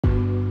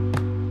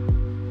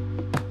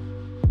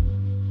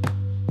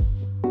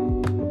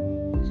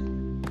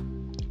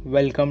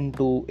Welcome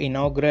to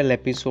inaugural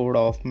episode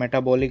of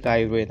Metabolic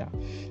Ayurveda,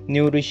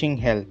 Nourishing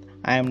Health.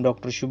 I am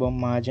Dr. Shubham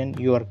Mahajan,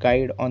 your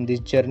guide on this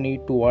journey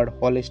toward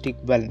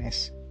holistic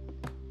wellness.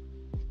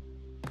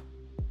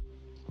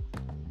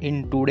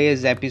 In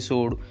today's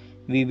episode,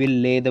 we will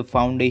lay the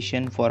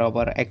foundation for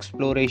our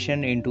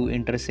exploration into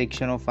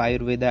intersection of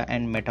Ayurveda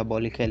and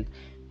metabolic health.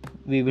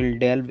 We will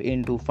delve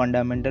into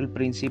fundamental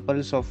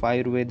principles of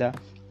Ayurveda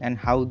and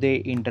how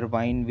they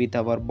intertwine with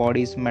our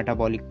body's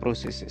metabolic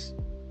processes.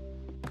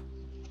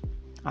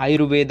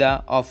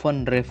 Ayurveda,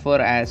 often referred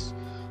as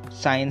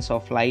science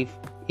of life,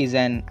 is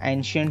an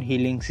ancient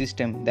healing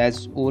system that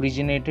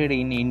originated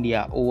in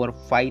India over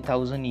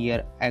 5000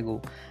 years ago.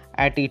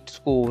 At its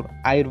core,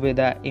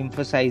 Ayurveda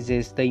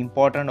emphasizes the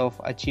importance of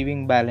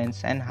achieving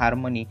balance and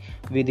harmony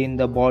within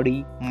the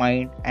body,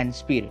 mind, and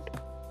spirit.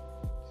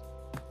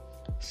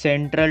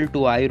 Central to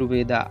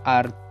Ayurveda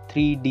are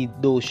three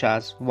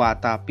doshas,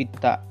 Vata,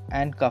 Pitta,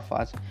 and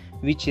Kaphas,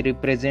 which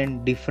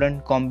represent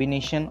different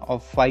combination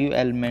of five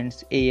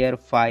elements: air,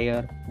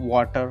 fire,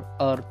 water,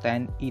 earth,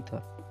 and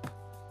ether.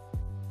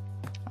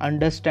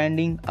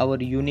 Understanding our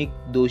unique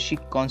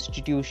doshic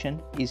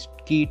constitution is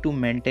key to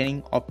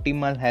maintaining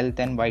optimal health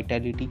and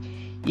vitality.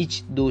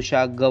 Each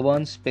dosha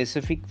governs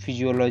specific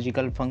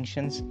physiological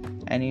functions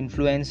and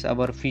influence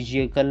our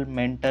physical,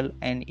 mental,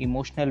 and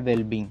emotional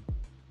well-being.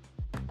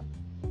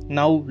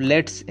 Now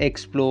let's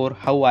explore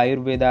how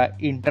Ayurveda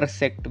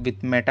intersects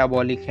with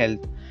metabolic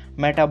health.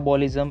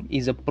 Metabolism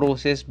is a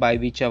process by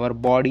which our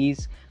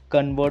bodies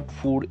convert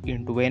food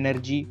into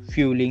energy,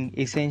 fueling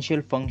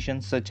essential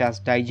functions such as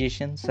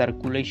digestion,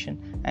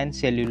 circulation, and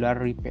cellular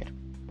repair.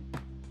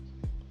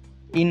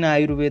 In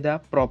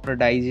Ayurveda, proper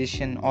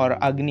digestion or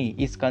Agni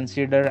is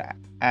considered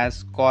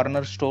as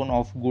cornerstone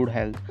of good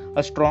health.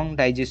 A strong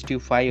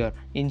digestive fire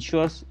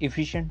ensures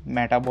efficient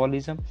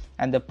metabolism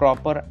and the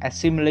proper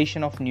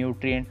assimilation of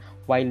nutrients,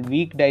 while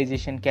weak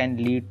digestion can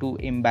lead to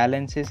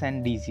imbalances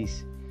and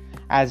disease.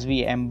 As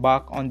we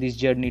embark on this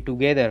journey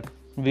together,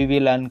 we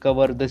will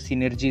uncover the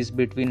synergies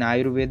between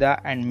Ayurveda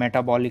and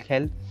metabolic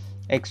health,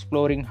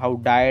 exploring how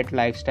diet,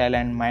 lifestyle,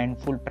 and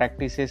mindful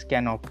practices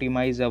can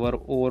optimize our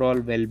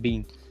overall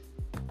well-being.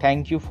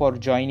 Thank you for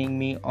joining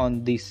me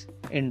on this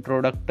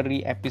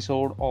introductory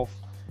episode of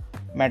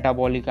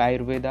Metabolic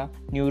Ayurveda,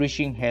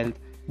 Nourishing Health.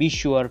 Be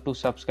sure to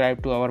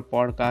subscribe to our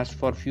podcast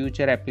for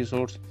future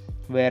episodes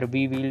where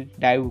we will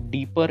dive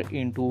deeper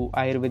into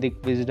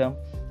Ayurvedic wisdom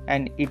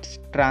and its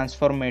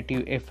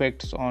transformative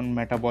effects on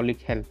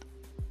metabolic health.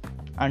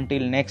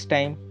 Until next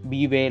time,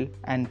 be well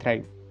and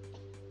thrive.